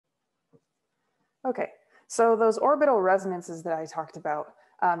Okay, so those orbital resonances that I talked about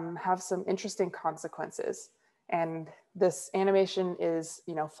have some interesting consequences. And this animation is,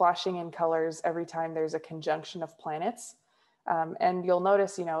 flashing in colors every time there's a conjunction of planets. And you'll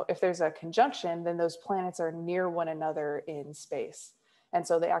notice, if there's a conjunction, then those planets are near one another in space. And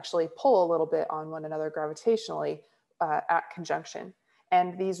so they actually pull a little bit on one another gravitationally at conjunction.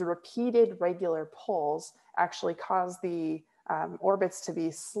 And these repeated regular pulls actually cause the orbits to be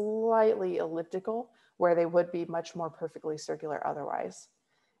slightly elliptical, where they would be much more perfectly circular otherwise.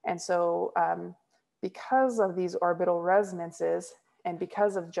 And so because of these orbital resonances, and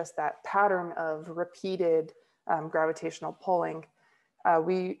because of just that pattern of repeated gravitational pulling,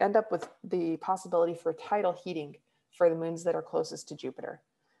 we end up with the possibility for tidal heating for the moons that are closest to Jupiter.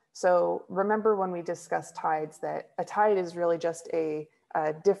 So remember when we discussed tides that a tide is really just a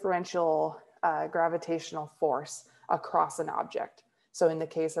differential gravitational force across an object. So in the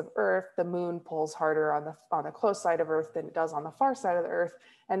case of Earth, the moon pulls harder on the close side of Earth than it does on the far side of the Earth.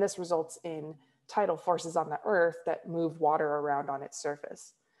 And this results in tidal forces on the Earth that move water around on its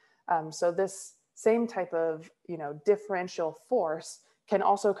surface. So this same type of differential force can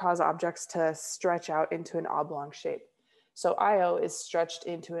also cause objects to stretch out into an oblong shape. So Io is stretched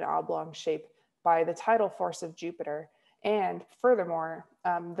into an oblong shape by the tidal force of Jupiter. And furthermore,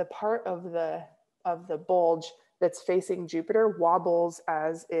 the part of the bulge that's facing Jupiter wobbles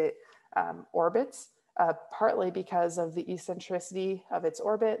as it orbits, partly because of the eccentricity of its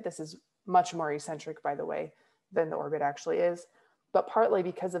orbit. This is much more eccentric, by the way, than the orbit actually is, but partly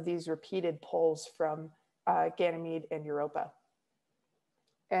because of these repeated pulls from Ganymede and Europa.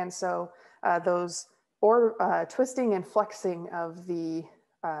 And so those twisting and flexing of the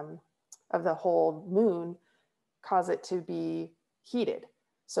whole moon cause it to be heated.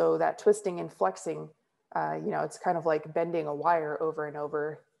 So that twisting and flexing, it's kind of like bending a wire over and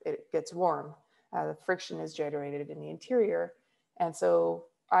over. It gets warm. The friction is generated in the interior. And so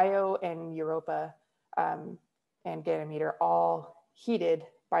Io and Europa and Ganymede are all heated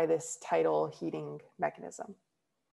by this tidal heating mechanism.